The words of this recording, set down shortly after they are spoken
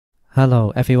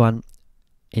Hello everyone.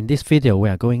 In this video we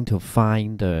are going to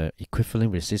find the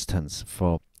equivalent resistance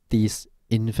for this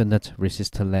infinite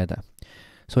resistor ladder.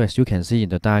 So as you can see in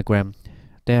the diagram,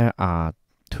 there are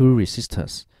two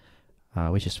resistors,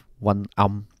 which is 1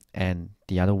 ohm and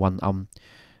the other 1 ohm.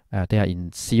 They are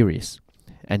in series.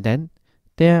 And then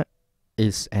there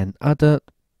is another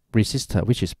resistor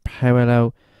which is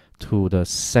parallel to the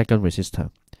second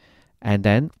resistor. And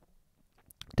then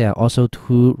there are also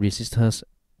two resistors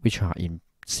which are in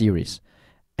series.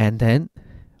 And then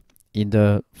in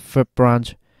the third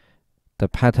branch, the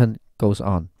pattern goes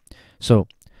on. So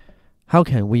how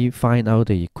can we find out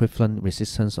the equivalent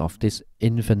resistance of this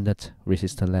infinite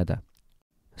resistor ladder?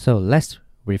 So let's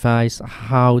revise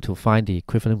how to find the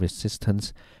equivalent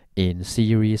resistance in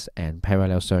series and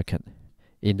parallel circuit.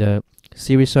 In the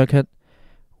series circuit,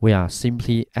 we are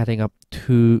simply adding up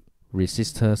two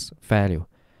resistors value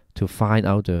to find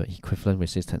out the equivalent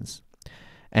resistance.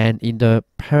 And in the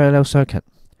parallel circuit,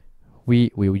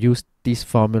 we will use this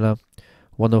formula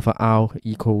 1 over R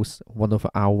equals 1 over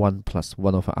R1 plus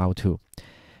 1 over R2.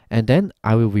 And then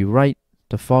I will rewrite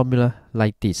the formula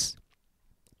like this,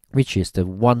 which is the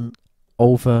 1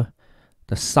 over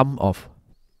the sum of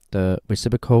the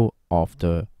reciprocal of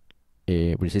the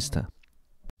resistor.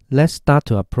 Let's start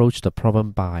to approach the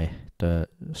problem by the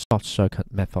short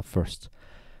circuit method first.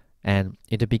 And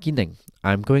in the beginning,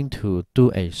 I'm going to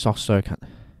do a short circuit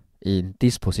in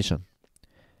this position.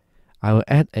 I will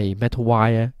add a metal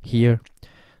wire here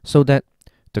so that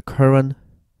the current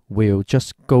will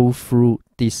just go through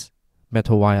this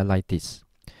metal wire like this.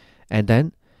 And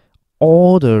then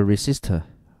all the resistor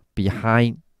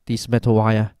behind this metal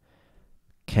wire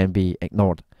can be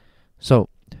ignored. So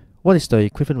what is the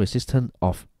equivalent resistance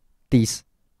of this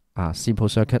simple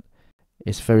circuit?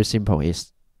 It's very simple.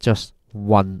 It's just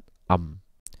 1 ohm.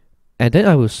 And then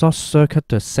I will short circuit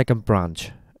the second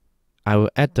branch. I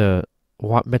will add the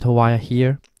metal wire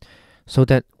here so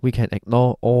that we can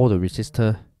ignore all the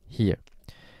resistor here.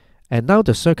 And now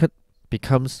the circuit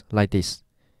becomes like this.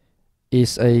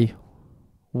 It's a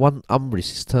 1 ohm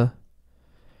resistor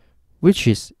which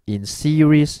is in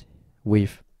series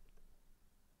with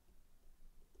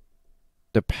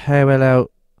the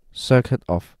parallel circuit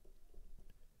of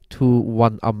two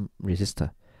 1 ohm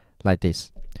resistor like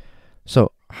this.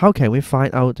 So how can we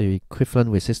find out the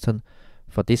equivalent resistance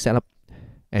for this setup?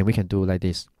 And we can do like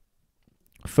this.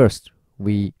 First,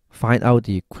 we find out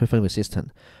the equivalent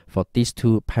resistance for these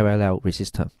two parallel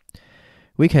resistors.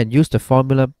 We can use the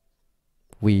formula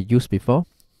we used before.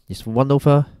 It's 1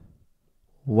 over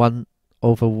 1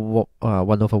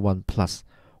 plus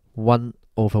 1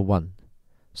 over 1.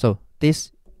 So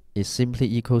this is simply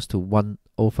equals to 1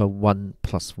 over 1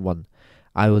 plus 1.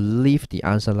 I will leave the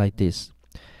answer like this.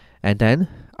 And then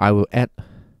I will add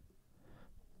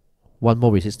one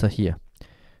more resistor here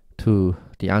to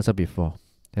the answer before.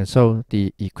 And so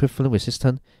the equivalent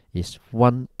resistance is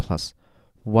 1 plus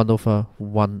 1 over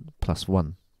 1 plus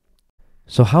 1.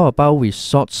 So how about we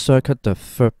short circuit the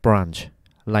third branch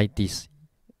like this,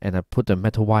 and I put the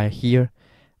metal wire here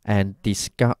and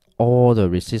discard all the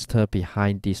resistor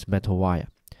behind this metal wire.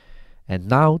 And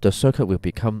now the circuit will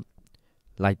become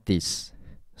like this.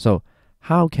 So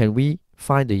how can we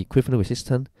find the equivalent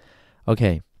resistance?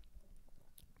 Okay,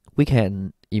 we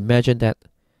can imagine that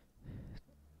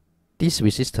this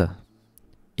resistor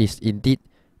is indeed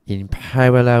in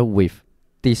parallel with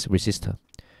this resistor.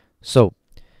 So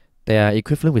their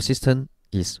equivalent resistance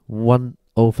is 1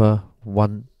 over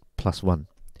 1 plus 1.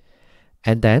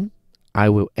 And then I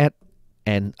will add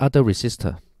another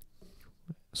resistor.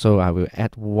 So I will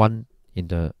add 1 in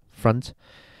the front.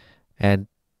 And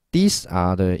these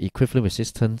are the equivalent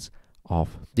resistance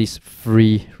of these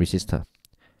three resistors.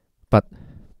 But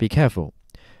be careful.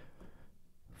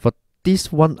 For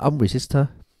this 1 ohm resistor,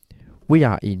 we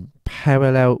are in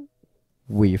parallel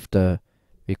with the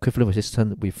equivalent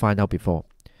resistance we find out before.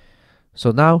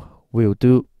 So now we'll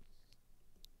do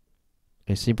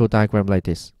a simple diagram like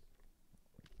this.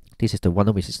 This is the 1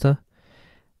 ohm resistor,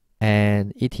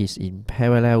 and it is in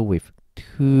parallel with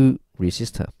two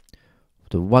resistors.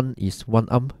 The one is 1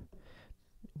 ohm,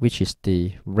 which is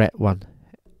the red one,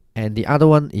 and the other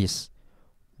one is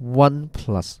 1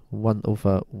 plus 1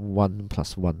 over 1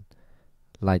 plus 1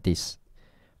 like this.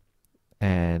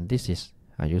 And this is,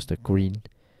 I use the green.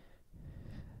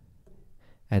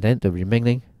 And then the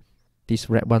remaining, this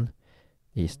red one,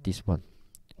 is this one.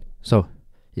 So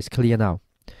it's clear now.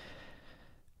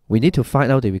 We need to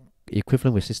find out the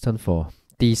equivalent resistance for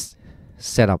this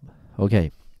setup.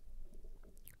 Okay,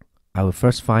 I will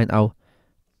first find out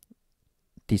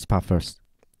this part first.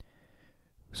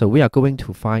 So we are going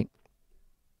to find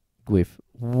with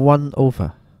 1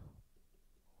 over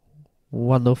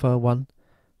 1 over 1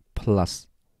 plus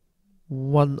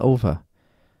 1 over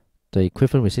the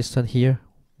equivalent resistance here,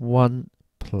 1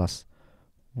 plus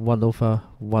 1 over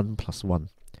 1 plus 1.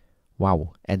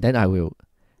 Wow. And then I will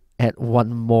add one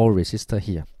more resistor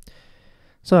here.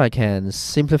 So I can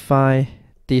simplify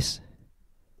this.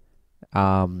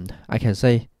 I can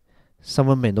say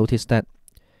someone may notice that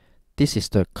this is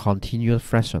the continuous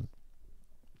fraction.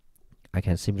 I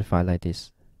can simplify like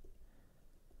this.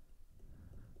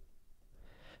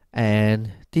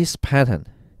 And this pattern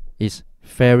is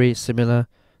very similar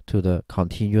to the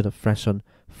continuous fraction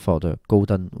for the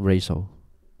golden ratio.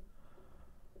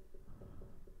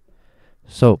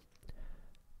 So,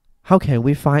 how can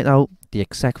we find out the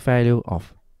exact value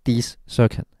of this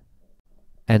circuit?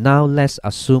 And now let's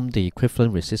assume the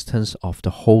equivalent resistance of the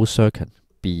whole circuit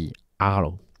be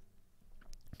R.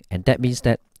 And that means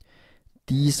that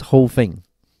this whole thing,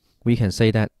 we can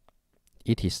say that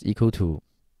it is equal to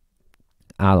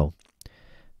R.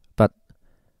 But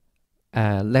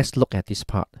let's look at this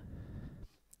part.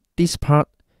 This part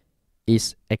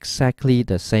is exactly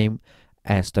the same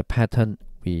as the pattern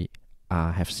we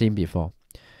have seen before.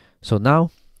 So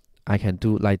now I can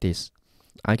do like this.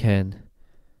 I can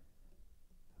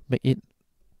make it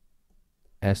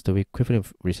as the equivalent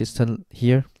resistance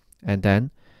here, and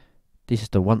then this is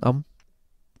the 1 ohm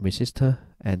resistor,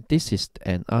 and this is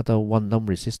another 1 ohm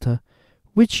resistor,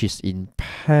 which is in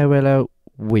parallel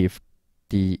with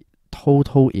the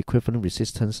total equivalent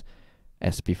resistance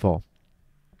as before.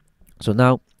 So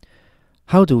now,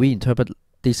 how do we interpret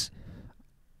this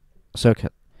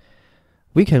circuit?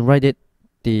 We can write it,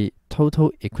 the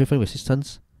total equivalent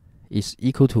resistance is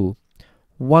equal to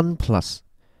 1 plus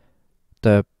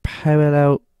the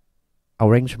parallel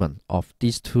arrangement of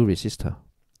these two resistors,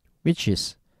 which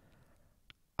is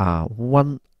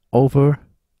 1 over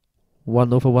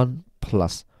 1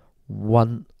 plus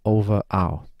 1 over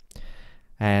R.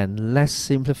 And let's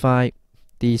simplify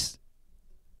this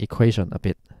equation a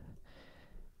bit.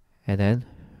 And then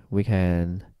we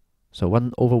can, so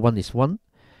 1 over 1 is 1,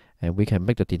 and we can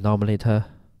make the denominator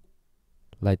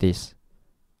like this,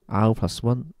 R plus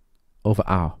 1 over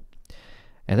R.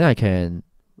 And then I can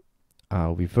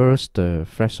reverse the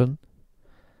fraction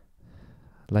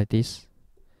like this.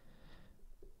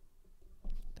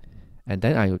 And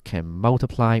then I can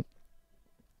multiply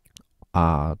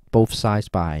both sides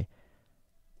by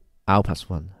R plus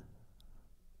 1.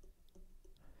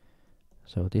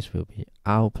 So this will be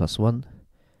R plus 1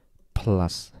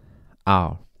 plus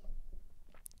R.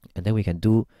 And then we can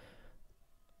do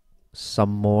some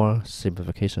more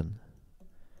simplification.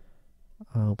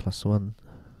 R plus 1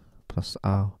 plus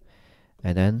R.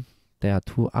 And then there are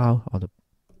 2R on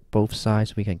both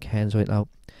sides. We can cancel it out.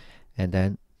 And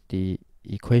then the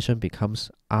equation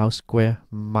becomes R squared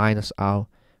minus R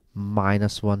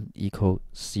minus 1 equals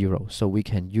 0. So we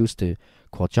can use the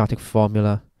quadratic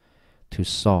formula to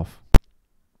solve.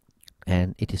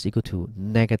 And it is equal to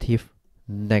negative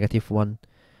 1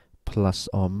 plus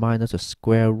or minus the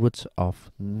square root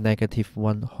of negative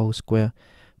 1 whole square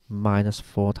minus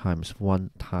 4 times 1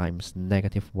 times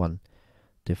negative 1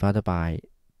 divided by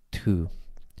 2.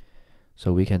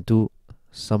 So we can do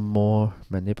some more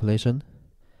manipulation.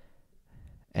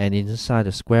 And inside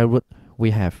the square root,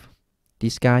 we have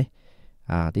this guy.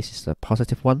 This is the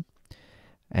positive 1.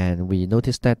 And we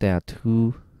notice that there are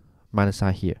 2 minus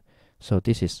sign here. So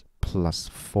this is plus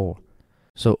 4.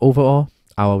 So overall,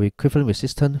 our equivalent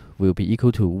resistance will be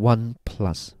equal to 1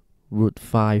 plus root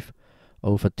 5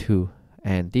 over 2.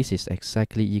 And this is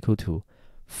exactly equal to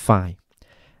 5.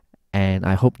 And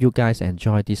I hope you guys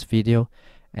enjoyed this video.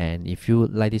 And if you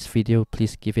like this video,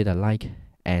 please give it a like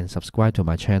and subscribe to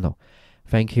my channel.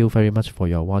 Thank you very much for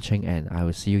your watching, and I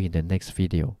will see you in the next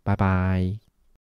video. Bye bye.